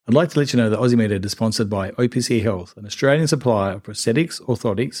I'd like to let you know that Aussie MedEd is sponsored by OPC Health, an Australian supplier of prosthetics,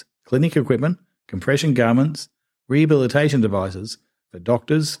 orthotics, clinic equipment, compression garments, rehabilitation devices for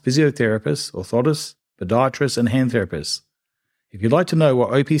doctors, physiotherapists, orthotists, podiatrists and hand therapists. If you'd like to know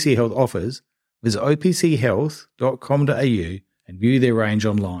what OPC Health offers, visit opchealth.com.au and view their range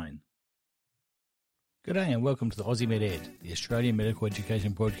online. Good day and welcome to the Aussie MedEd, the Australian Medical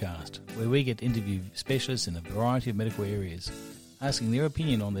Education Podcast, where we get to interview specialists in a variety of medical areas, asking their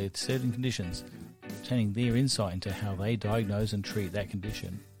opinion on their certain conditions and obtaining their insight into how they diagnose and treat that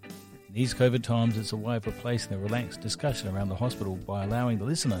condition. In these COVID times, it's a way of replacing the relaxed discussion around the hospital by allowing the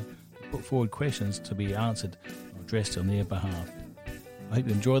listener to put forward questions to be answered or addressed on their behalf. I hope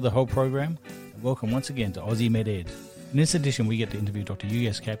you enjoy the whole program and welcome once again to Aussie MedEd. In this edition, we get to interview Dr.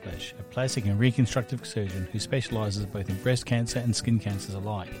 Ugesh Kaplash, a plastic and reconstructive surgeon who specialises both in breast cancer and skin cancers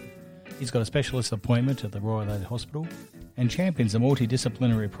alike. He's got a specialist appointment at the Royal Adelaide Hospital and champions a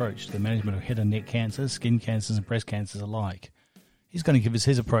multidisciplinary approach to the management of head and neck cancers, skin cancers and breast cancers alike. He's going to give us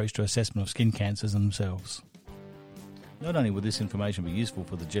his approach to assessment of skin cancers themselves. Not only will this information be useful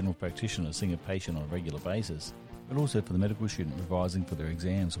for the general practitioner seeing a patient on a regular basis, but also for the medical student revising for their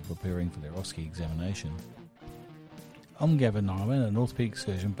exams or preparing for their OSCE examination. I'm Gavin Nyman, an orthopaedic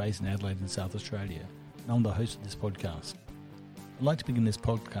surgeon based in Adelaide in South Australia, and I'm the host of this podcast. I'd like to begin this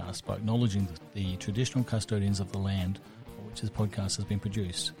podcast by acknowledging the traditional custodians of the land on which this podcast has been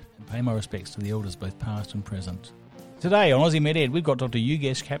produced, and pay my respects to the elders both past and present. Today on Aussie MedEd, we've got Dr.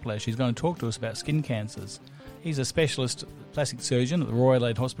 Ugesh Kaplash, who's going to talk to us about skin cancers. He's a specialist plastic surgeon at the Royal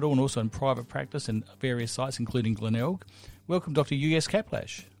Adelaide Hospital and also in private practice in various sites, including Glenelg. Welcome, Dr. Ugesh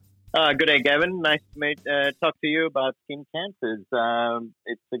Kaplash. Good day, Gavin. Nice to talk to you about skin cancers.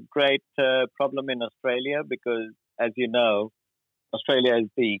 It's a great problem in Australia because, as you know, Australia is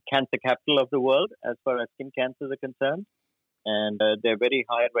the cancer capital of the world as far as skin cancers are concerned. And there are very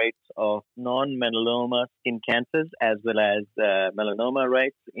high rates of non-melanoma skin cancers as well as melanoma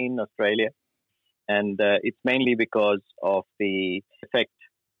rates in Australia. And it's mainly because of the effect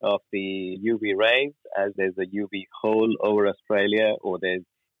of the UV rays, as there's a UV hole over Australia, or there's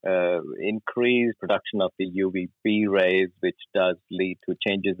increased production of the UVB rays, which does lead to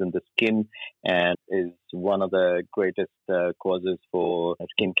changes in the skin and is one of the greatest causes for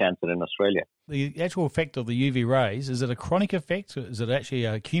skin cancer in Australia. The actual effect of the UV rays, is it a chronic effect? Is it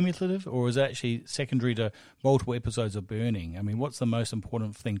actually cumulative, or is it actually secondary to multiple episodes of burning? I mean, what's the most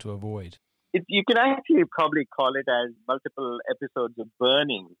important thing to avoid? You can actually probably call it as multiple episodes of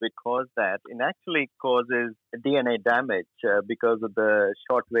burning, because that it actually causes DNA damage because of the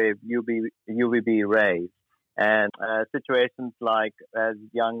shortwave UVB rays. And situations like, as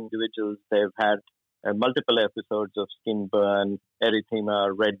young individuals, they've had multiple episodes of skin burn,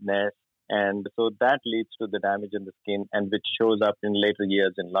 erythema, redness, and so that leads to the damage in the skin, and which shows up in later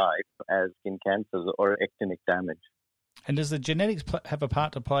years in life as skin cancers or actinic damage. And does the genetics have a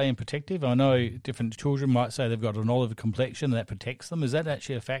part to play in protective? I know different children might say they've got an olive complexion and that protects them. Is that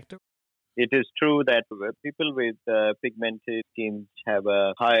actually a factor? It is true that people with pigmented skins have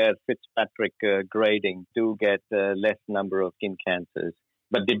a higher Fitzpatrick grading, do get less number of skin cancers.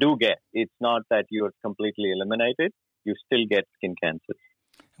 But they do get. It's not that you're completely eliminated. You still get skin cancers.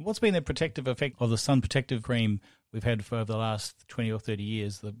 And what's been the protective effect of the sun protective cream we've had for the last 20 or 30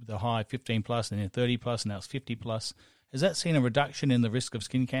 years? The high 15 plus and then 30 plus and now it's 50 plus. Has that seen a reduction in the risk of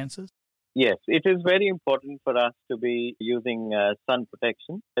skin cancers? Yes, it is very important for us to be using sun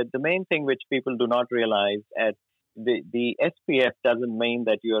protection. The main thing which people do not realize at the SPF doesn't mean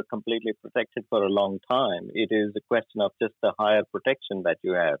that you are completely protected for a long time. It is a question of just the higher protection that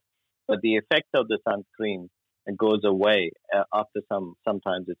you have. But the effect of the sunscreen goes away after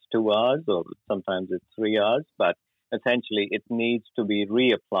sometimes it's 2 hours or sometimes it's 3 hours. But essentially it needs to be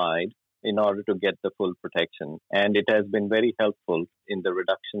reapplied in order to get the full protection. And it has been very helpful in the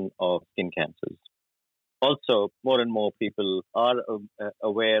reduction of skin cancers. Also, more and more people are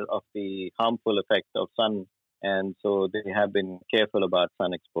aware of the harmful effect of sun, and so they have been careful about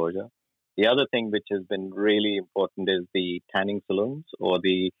sun exposure. The other thing which has been really important is the tanning salons or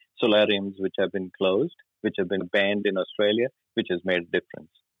the solariums which have been closed, which have been banned in Australia, which has made a difference.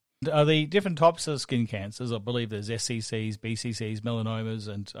 Are the different types of skin cancers, I believe there's SCCs, BCCs, melanomas,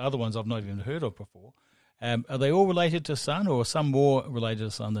 and other ones I've not even heard of before, are they all related to sun, or some more related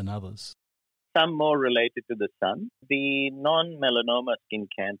to sun than others? Some more related to the sun. The non-melanoma skin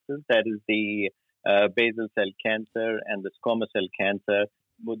cancers, that is the basal cell cancer and the squamous cell cancer,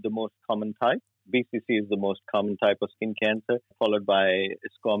 were the most common type. BCC is the most common type of skin cancer, followed by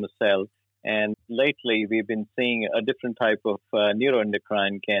squamous cell, And lately, we've been seeing a different type of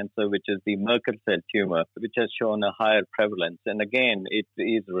neuroendocrine cancer, which is the Merkel cell tumor, which has shown a higher prevalence. And again, it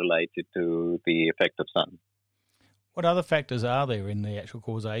is related to the effect of sun. What other factors are there in the actual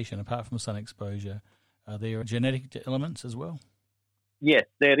causation, apart from sun exposure? Are there genetic elements as well? Yes,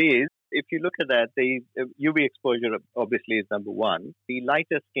 there is. If you look at that, the UV exposure obviously is number one. The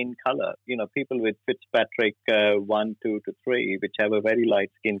lighter skin color, people with Fitzpatrick 1, 2 to 3, which have a very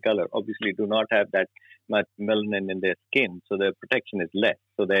light skin color, obviously do not have that much melanin in their skin, so their protection is less.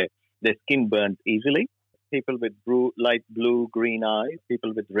 So their skin burns easily. People with light blue, green eyes,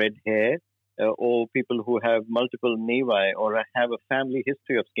 people with red hair, or people who have multiple nevi or have a family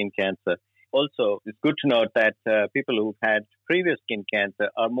history of skin cancer. Also, it's good to note that people who've had previous skin cancer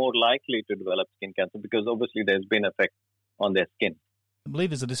are more likely to develop skin cancer because obviously there's been effect on their skin. I believe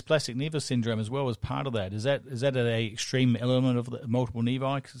there's a dysplastic nevus syndrome as well as part of that. Is that an extreme element of the multiple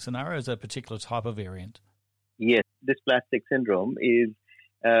nevi scenario? Is that a particular type of variant? Yes, dysplastic syndrome is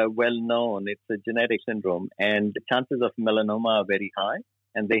well known. It's a genetic syndrome, and the chances of melanoma are very high,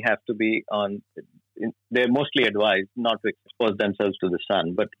 and they have to be they're mostly advised not to expose themselves to the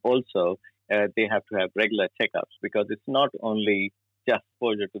sun, but also they have to have regular checkups because it's not only just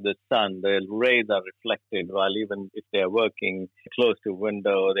exposure to the sun. The rays are reflected while even if they're working close to a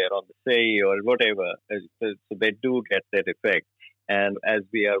window, they're on the sea or whatever. So they do get that effect. And as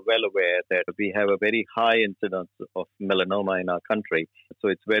we are well aware that we have a very high incidence of melanoma in our country, so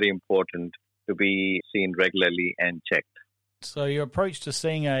it's very important to be seen regularly and checked. So your approach to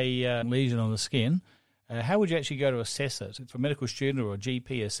seeing a lesion on the skin, how would you actually go to assess it? For a medical student or a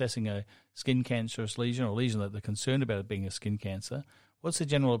GP assessing a skin cancerous lesion or a lesion that they're concerned about it being a skin cancer, what's the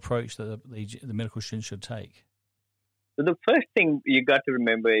general approach that the medical student should take? So the first thing you got to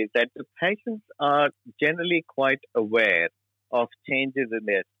remember is that the patients are generally quite aware of changes in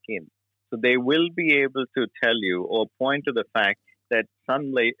their skin. So they will be able to tell you or point to the fact that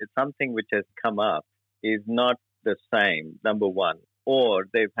something which has come up is not the same, number one. Or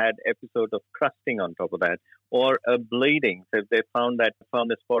they've had episodes of crusting on top of that, or a bleeding. So if they found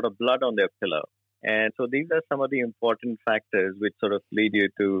a spot of blood on their pillow. And so these are some of the important factors which sort of lead you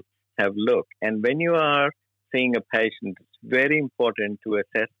to have a look. And when you are seeing a patient, it's very important to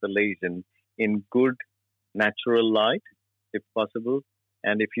assess the lesion in good natural light, if possible.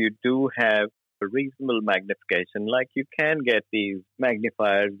 And if you do have a reasonable magnification, like you can get these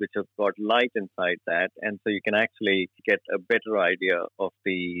magnifiers which have got light inside that, and so you can actually get a better idea of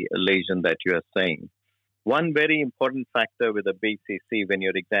the lesion that you are seeing. One very important factor with a BCC when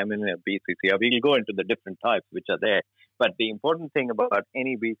you're examining a BCC, we'll go into the different types which are there, but the important thing about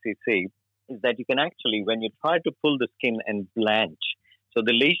any BCC is that you can actually, when you try to pull the skin and blanch, so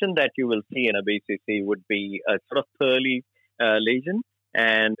the lesion that you will see in a BCC would be a sort of pearly lesion,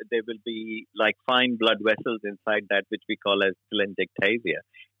 and there will be like fine blood vessels inside that, which we call as telangiectasia.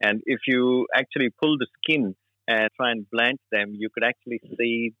 And if you actually pull the skin and try and blanch them, you could actually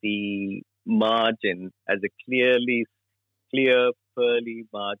see the margin as a clear pearly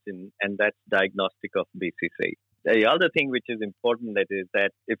margin, and that's diagnostic of BCC. The other thing which is important is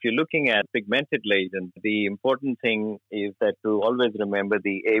that if you're looking at pigmented lesions, the important thing is that to always remember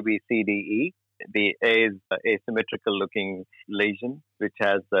the ABCDE. The A is asymmetrical looking lesion, which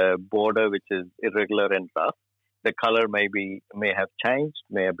has a border which is irregular and rough. The color may have changed,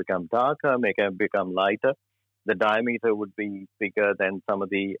 may have become darker, may have become lighter. The diameter would be bigger than some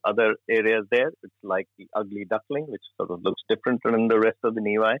of the other areas there. It's like the ugly duckling, which sort of looks different from the rest of the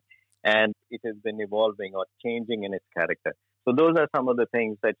nevi. And it has been evolving or changing in its character. So those are some of the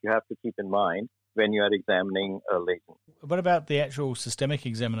things that you have to keep in mind when you are examining a lesion. What about the actual systemic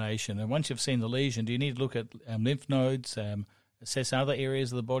examination? And once you've seen the lesion, do you need to look at lymph nodes, assess other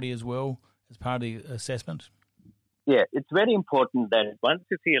areas of the body as well as part of the assessment? Yeah, it's very important that once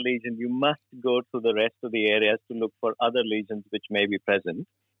you see a lesion, you must go to the rest of the areas to look for other lesions which may be present,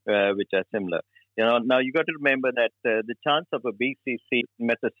 which are similar. Now you got to remember that the chance of a BCC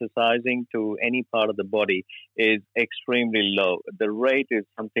metastasizing to any part of the body is extremely low. The rate is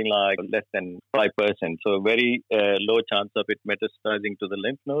something like less than 5%, so a very low chance of it metastasizing to the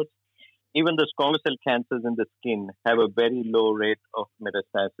lymph nodes. Even the squamous cell cancers in the skin have a very low rate of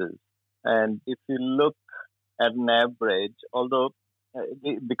metastasis. And if you look at an average, although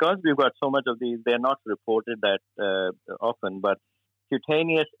because we've got so much of these, they're not reported that often, but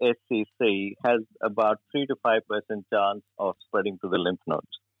cutaneous SCC has about 3 to 5% chance of spreading to the lymph nodes.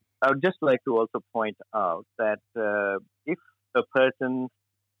 I would just like to also point out that if a person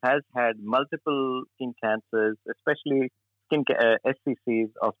has had multiple skin cancers, especially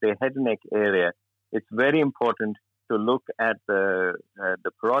SCCs of the head and neck area, it's very important to look at the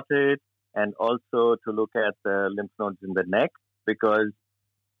parotid, and also to look at the lymph nodes in the neck, because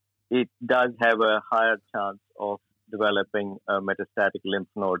it does have a higher chance of developing a metastatic lymph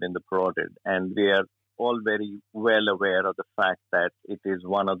node in the parotid. And we are all very well aware of the fact that it is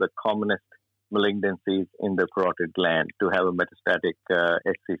one of the commonest malignancies in the parotid gland to have a metastatic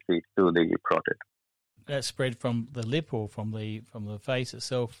SCC to the parotid. That spread from the lip or from the face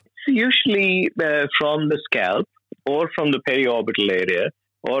itself? Usually from the scalp or from the periorbital area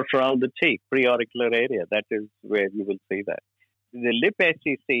or from the cheek, preauricular area. That is where you will see that. The lip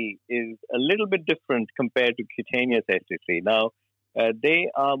SCC is a little bit different compared to cutaneous SCC. Now, they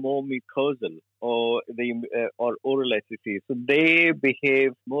are more mucosal or oral SCC. So they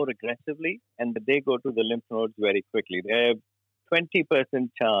behave more aggressively and they go to the lymph nodes very quickly. There's 20%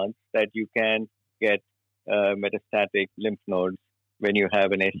 chance that you can get metastatic lymph nodes when you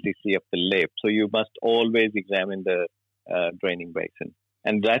have an SCC of the lip. So you must always examine the draining basin.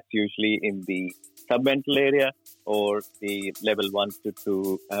 And that's usually in the submental area or the level 1 to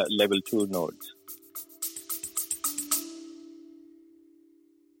 2, level 2 nodes.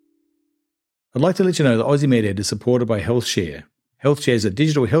 I'd like to let you know that Aussie MedEd is supported by HealthShare. HealthShare is a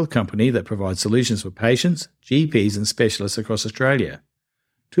digital health company that provides solutions for patients, GPs and specialists across Australia.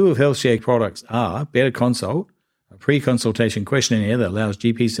 Two of HealthShare products are Better Consult, a pre-consultation questionnaire that allows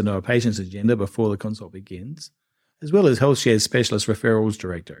GPs to know a patient's agenda before the consult begins, as well as HealthShare's Specialist Referrals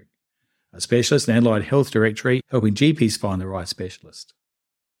Directory, a specialist and allied health directory helping GPs find the right specialist.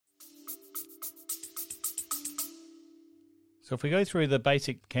 So if we go through the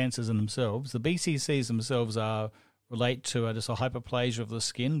basic cancers in themselves, the BCCs themselves relate to just a hyperplasia of the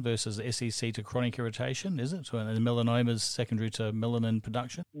skin versus SCC to chronic irritation, is it? And melanomas secondary to melanin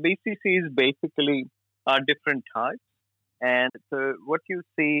production? BCCs basically are different types. And so what you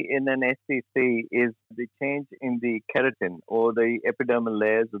see in an SCC is the change in the keratin or the epidermal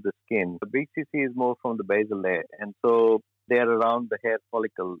layers of the skin. The BCC is more from the basal layer. And so they are around the hair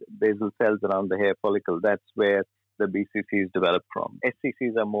follicle, basal cells around the hair follicle. That's where the BCCs develop from.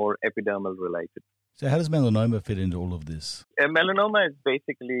 SCCs are more epidermal related. So how does melanoma fit into all of this? Melanoma is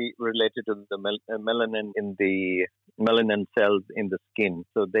basically related to the melanin in the melanin cells in the skin.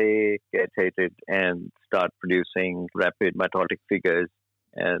 So they get irritated and start producing rapid mitotic figures.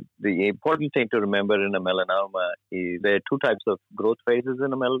 And the important thing to remember in a melanoma is there are two types of growth phases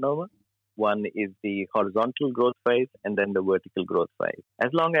in a melanoma. One is the horizontal growth phase and then the vertical growth phase. As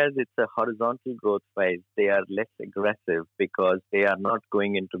long as it's a horizontal growth phase, they are less aggressive because they are not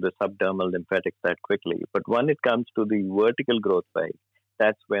going into the subdermal lymphatics that quickly. But when it comes to the vertical growth phase,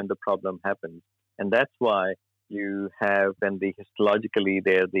 that's when the problem happens. And that's why you have, when the histologically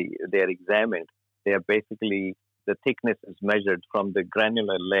they're examined, they are basically, the thickness is measured from the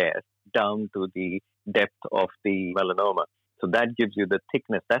granular layer down to the depth of the melanoma. So that gives you the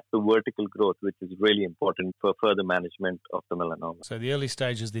thickness. That's the vertical growth, which is really important for further management of the melanoma. So the early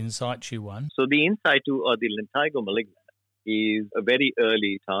stage is the in situ one. So the in situ or the lentigo malignans is a very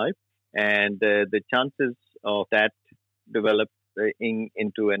early type, and the chances of that developing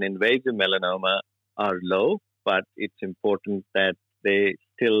into an invasive melanoma are low, but it's important that they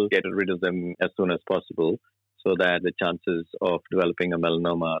still get rid of them as soon as possible, so that the chances of developing a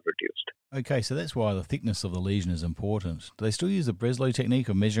melanoma are reduced. Okay, so that's why the thickness of the lesion is important. Do they still use the Breslow technique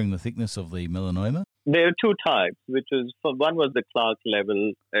of measuring the thickness of the melanoma? There are two types, one was the Clark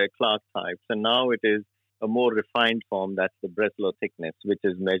types, and now it is a more refined form, that's the Breslow thickness, which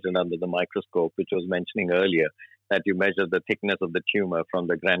is measured under the microscope, which I was mentioning earlier, that you measure the thickness of the tumor from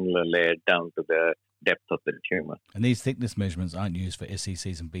the granular layer down to the depth of the tumor. And these thickness measurements aren't used for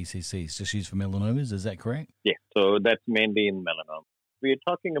SCCs and BCCs, just used for melanomas, is that correct? Yeah, so that's mainly in melanoma. We are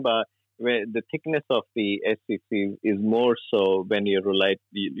talking about where the thickness of the SCC is more so when you're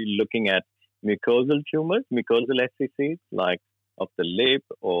looking at mucosal tumors, mucosal SCCs, like of the lip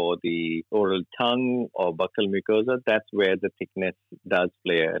or the oral tongue or buccal mucosa. That's where the thickness does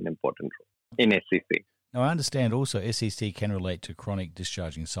play an important role in SCC. Now, I understand also SCC can relate to chronic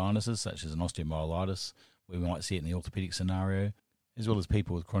discharging sinuses, such as an osteomyelitis, where we might see it in the orthopedic scenario, as well as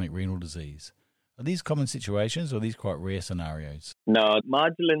people with chronic renal disease. Are these common situations or are these quite rare scenarios? Now,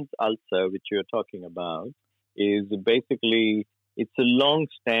 Marjolins ulcer, which you're talking about, is basically, it's a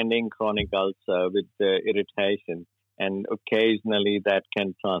long-standing chronic ulcer with irritation, and occasionally that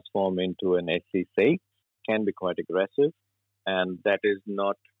can transform into an SCC, can be quite aggressive, and that is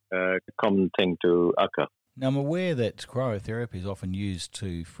not a common thing to occur. Now, I'm aware that cryotherapy is often used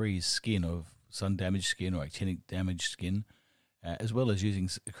to freeze skin of sun-damaged skin or actinic damaged skin, as well as using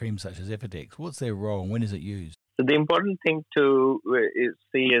creams such as Epidex. What's their role and when is it used? So the important thing to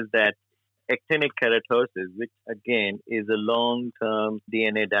see is that actinic keratosis, which again is a long-term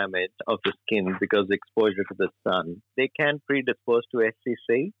DNA damage of the skin because of exposure to the sun. They can predispose to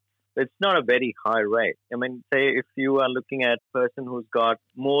SCC. It's not a very high rate. I mean, say if you are looking at a person who's got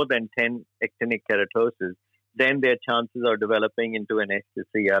more than 10 actinic keratosis, then their chances of developing into an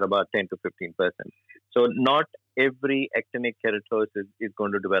SCC are about 10 to 15%. So not every actinic keratosis is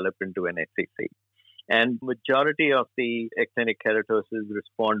going to develop into an SCC. And majority of the actinic keratosis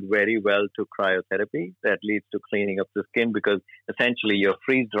respond very well to cryotherapy. That leads to cleaning up the skin because essentially you're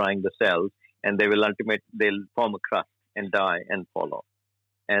freeze drying the cells and they'll form a crust and die and fall off.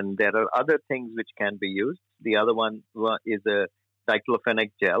 And there are other things which can be used. The other one is a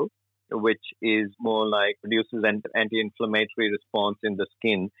diclofenac gel, which is more like produces an anti-inflammatory response in the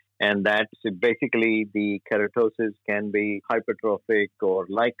skin. And that basically the keratosis can be hypertrophic or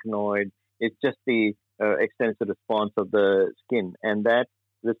lichenoid. It's just the extensive response of the skin. And that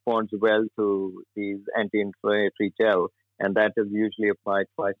responds well to these anti-inflammatory gel. And that is usually applied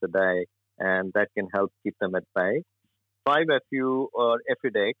twice a day. And that can help keep them at bay. 5-FU or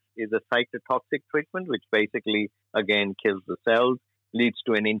Efudex is a cytotoxic treatment, which basically, again, kills the cells, leads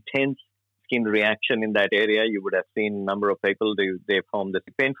to an intense skin reaction in that area. You would have seen a number of people, they form the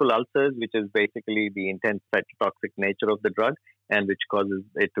painful ulcers, which is basically the intense cytotoxic nature of the drug and which causes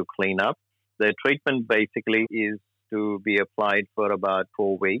it to clean up. The treatment basically is to be applied for about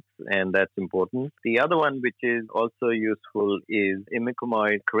 4 weeks, and that's important. The other one, which is also useful, is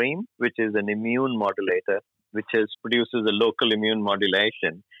imiquimod cream, which is an immune modulator, which produces a local immune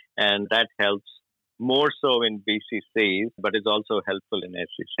modulation, and that helps more so in BCCs, but is also helpful in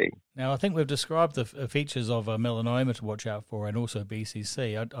SCC. Now, I think we've described the features of melanoma to watch out for and also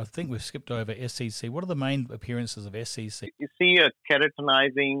BCC. I think we've skipped over SCC. What are the main appearances of SCC? You see a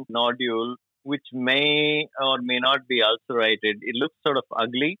keratinizing nodule, which may or may not be ulcerated. It looks sort of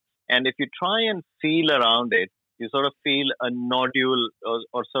ugly, and if you try and feel around it, you sort of feel a nodule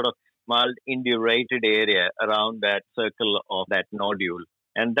or sort of mild indurated area around that circle of that nodule.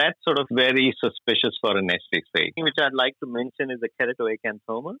 And that's sort of very suspicious for an SCC. Which I'd like to mention is a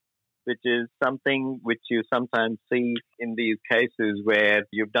keratoacanthoma, which is something which you sometimes see in these cases where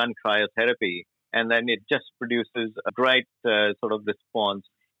you've done cryotherapy and then it just produces a great sort of response.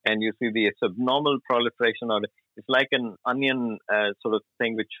 And you see the subnormal proliferation, or it's like an onion sort of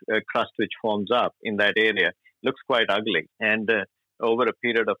thing, crust which forms up in that area. Looks quite ugly. And over a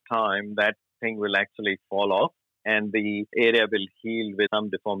period of time, that thing will actually fall off and the area will heal with some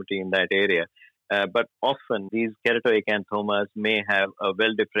deformity in that area. But often these keratoacanthomas may have a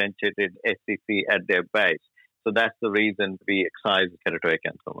well-differentiated SCC at their base. So that's the reason we excise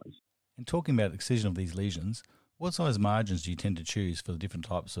keratoacanthomas. And talking about excision of these lesions, what size margins do you tend to choose for the different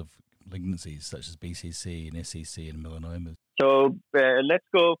types of malignancies, such as BCC and SCC and melanomas? So let's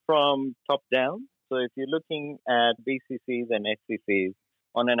go from top down. So if you're looking at BCCs and SCCs,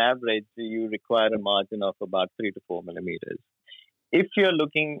 on an average, you require a margin of about 3 to 4 millimeters. If you're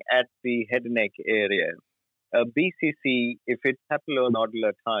looking at the head and neck area, a BCC, if it's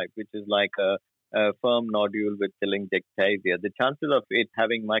papillonodular type, which is like a firm nodule with telangiectasia, the chances of it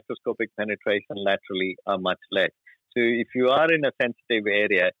having microscopic penetration laterally are much less. So if you are in a sensitive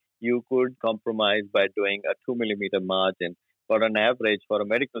area, you could compromise by doing a 2 millimeter margin. But on average, for a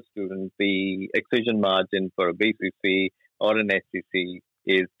medical student, the excision margin for a BCC or an SCC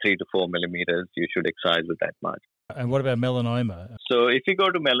is 3 to 4 millimeters. You should excise with that margin. And what about melanoma? So if you go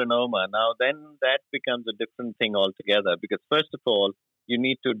to melanoma, now then that becomes a different thing altogether, because first of all, you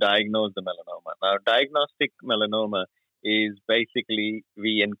need to diagnose the melanoma. Now, diagnostic melanoma is basically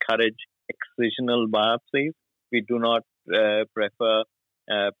we encourage excisional biopsies. We do not prefer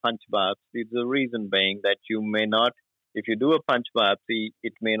punch biopsies. The reason being that you may not, if you do a punch biopsy,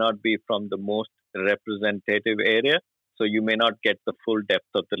 it may not be from the most representative area. So you may not get the full depth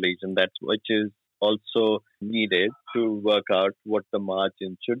of the lesion, which is also needed to work out what the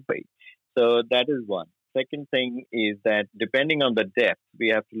margin should be. So that is one. Second thing is that depending on the depth, we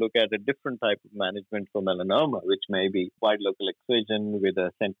have to look at a different type of management for melanoma, which may be wide local excision with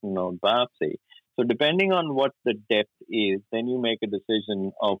a sentinel node biopsy. So depending on what the depth is, then you make a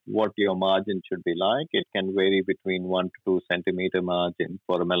decision of what your margin should be like. It can vary between 1 to 2 centimeter margin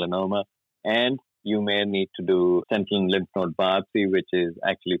for a melanoma, and you may need to do sentinel lymph node biopsy, which is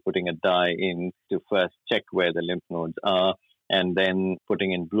actually putting a dye in to first check where the lymph nodes are, and then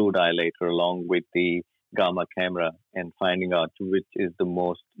putting in blue dye later along with the gamma camera and finding out which is the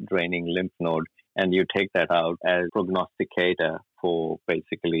most draining lymph node. And you take that out as prognosticator for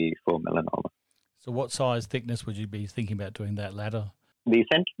melanoma. So what size thickness would you be thinking about doing that latter The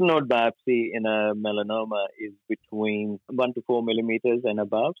sentinel node biopsy in a melanoma is between 1 to 4 millimeters and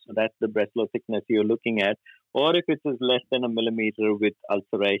above. So that's the Breslow thickness you're looking at. Or if it is less than a millimeter with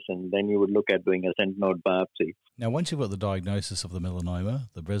ulceration, then you would look at doing a sentinel node biopsy. Now, once you've got the diagnosis of the melanoma,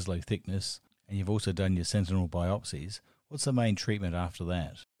 the Breslow thickness, and you've also done your sentinel biopsies, what's the main treatment after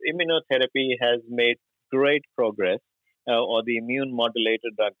that? Immunotherapy has made great progress, or the immune modulator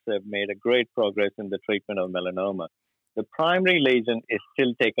drugs have made a great progress in the treatment of melanoma. The primary lesion is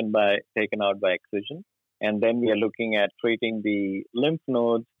still taken out by excision, and then we are looking at treating the lymph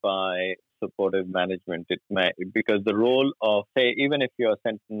nodes by supportive management. Because the role of, say, even if your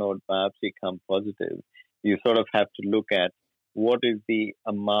sentinel node biopsy comes positive, you sort of have to look at what is the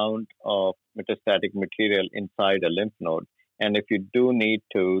amount of metastatic material inside a lymph node. And if you do need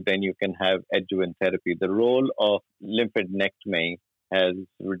to, then you can have adjuvant therapy. The role of lymphadenectomy has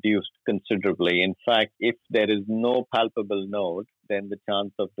reduced considerably. In fact, if there is no palpable node, then the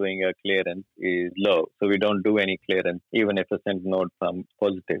chance of doing a clearance is low. So we don't do any clearance, even if a sentinel node comes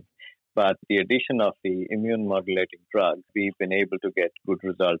positive. But the addition of the immune modulating drugs, we've been able to get good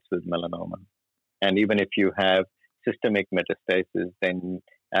results with melanoma. And even if you have systemic metastasis, then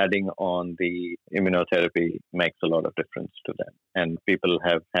adding on the immunotherapy makes a lot of difference to them. And people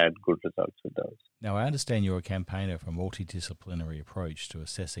have had good results with those. Now, I understand you're a campaigner for a multidisciplinary approach to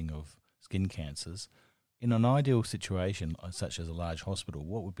assessing of skin cancers. In an ideal situation, such as a large hospital,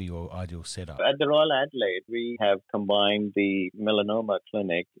 what would be your ideal setup? At the Royal Adelaide, we have combined the melanoma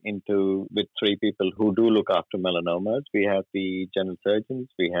clinic with 3 people who do look after melanomas. We have the general surgeons,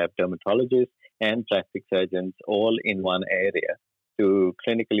 we have dermatologists, and plastic surgeons all in one area to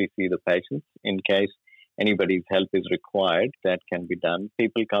clinically see the patients. In case anybody's help is required, that can be done.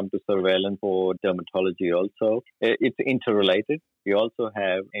 People come to surveillance for dermatology also. It's interrelated. We also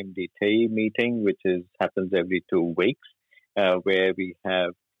have MDT meeting, which happens every 2 weeks, where we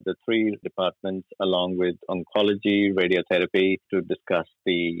have the 3 departments along with oncology, radiotherapy to discuss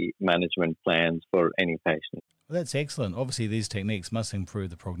the management plans for any patient. Well, that's excellent. Obviously, these techniques must improve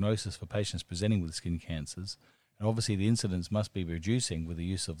the prognosis for patients presenting with skin cancers. And obviously, the incidence must be reducing with the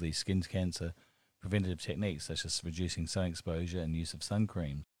use of these skin cancer preventative techniques, such as reducing sun exposure and use of sun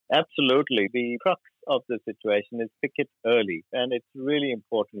cream. Absolutely. The crux of the situation is pick it early. And it's really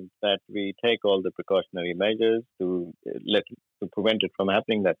important that we take all the precautionary measures to prevent it from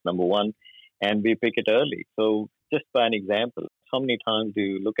happening. That's number one. And we pick it early. So just by an example, how many times do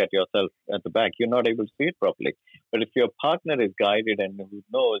you look at yourself at the back? You're not able to see it properly. But if your partner is guided and who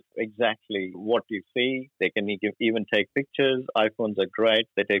knows exactly what you see, they can even take pictures. iPhones are great.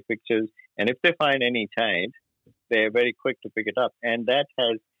 They take pictures. And if they find any change, they're very quick to pick it up. And that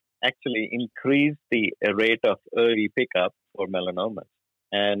has actually increased the rate of early pickup for melanomas.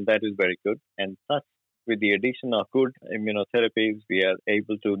 And that is very good. And plus, with the addition of good immunotherapies, we are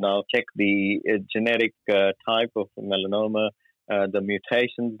able to now check the genetic type of melanoma, the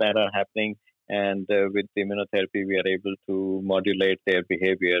mutations that are happening. And with the immunotherapy, we are able to modulate their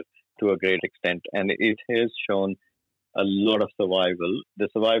behavior to a great extent. And it has shown a lot of survival. The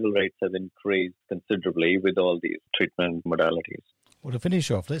survival rates have increased considerably with all these treatment modalities. Well, to finish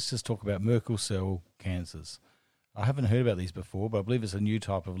off, let's just talk about Merkel cell cancers. I haven't heard about these before, but I believe it's a new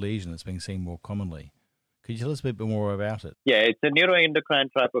type of lesion that's being seen more commonly. Could you tell us a bit more about it? Yeah, it's a neuroendocrine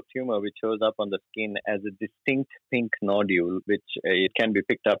type of tumor which shows up on the skin as a distinct pink nodule, which it can be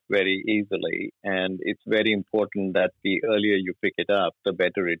picked up very easily. And it's very important that the earlier you pick it up, the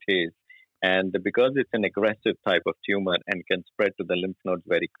better it is. And because it's an aggressive type of tumor and can spread to the lymph nodes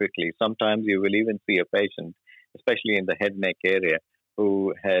very quickly, sometimes you will even see a patient, especially in the head neck area,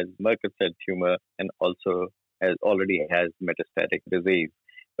 who has Merkel cell tumor and also already has metastatic disease.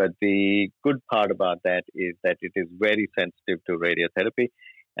 But the good part about that is that it is very sensitive to radiotherapy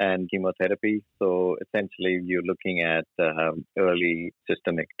and chemotherapy. So essentially, you're looking at early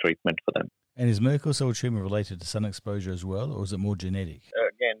systemic treatment for them. And is Merkel cell tumor related to sun exposure as well, or is it more genetic?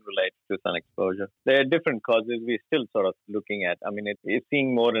 Again, related to sun exposure. There are different causes. We're still sort of looking at. It's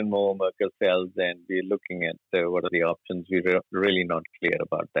seeing more and more Merkel cells, and we're looking at what are the options. We're really not clear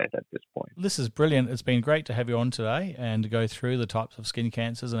about that at this point. This is brilliant. It's been great to have you on today and to go through the types of skin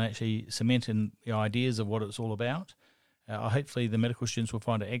cancers and actually cement in the ideas of what it's all about. Hopefully the medical students will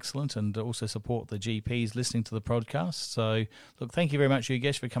find it excellent and also support the GPs listening to the podcast. So, look, thank you very much,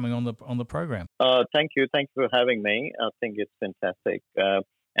 Yogesh, for coming on the program. Thank you. Thank you for having me. I think it's fantastic.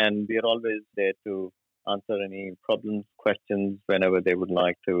 And we're always there to answer any problems, questions, whenever they would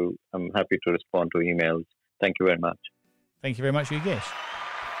like to. I'm happy to respond to emails. Thank you very much. Thank you very much, Yogesh.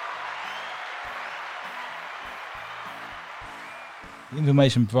 The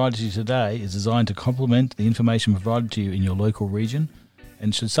information provided to you today is designed to complement the information provided to you in your local region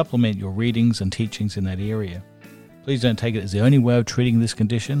and should supplement your readings and teachings in that area. Please don't take it as the only way of treating this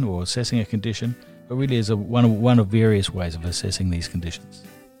condition or assessing a condition, but really as one of various ways of assessing these conditions.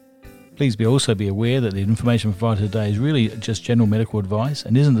 Please also be aware that the information provided today is really just general medical advice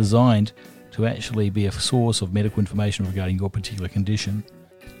and isn't designed to actually be a source of medical information regarding your particular condition.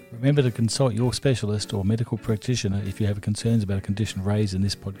 Remember to consult your specialist or medical practitioner if you have concerns about a condition raised in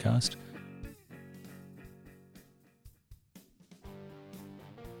this podcast.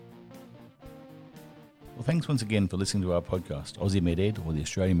 Well, thanks once again for listening to our podcast, Aussie MedEd, or the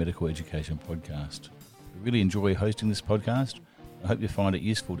Australian Medical Education Podcast. We really enjoy hosting this podcast. I hope you find it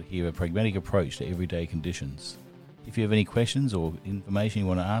useful to hear a pragmatic approach to everyday conditions. If you have any questions or information you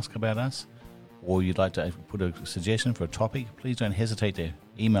want to ask about us, or you'd like to put a suggestion for a topic, please don't hesitate to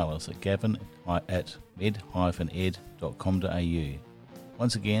email us at gavin@med-ed.com.au.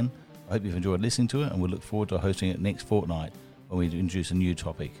 Once again, I hope you've enjoyed listening to it, and we look forward to hosting it next fortnight when we introduce a new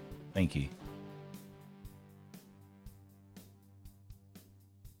topic. Thank you.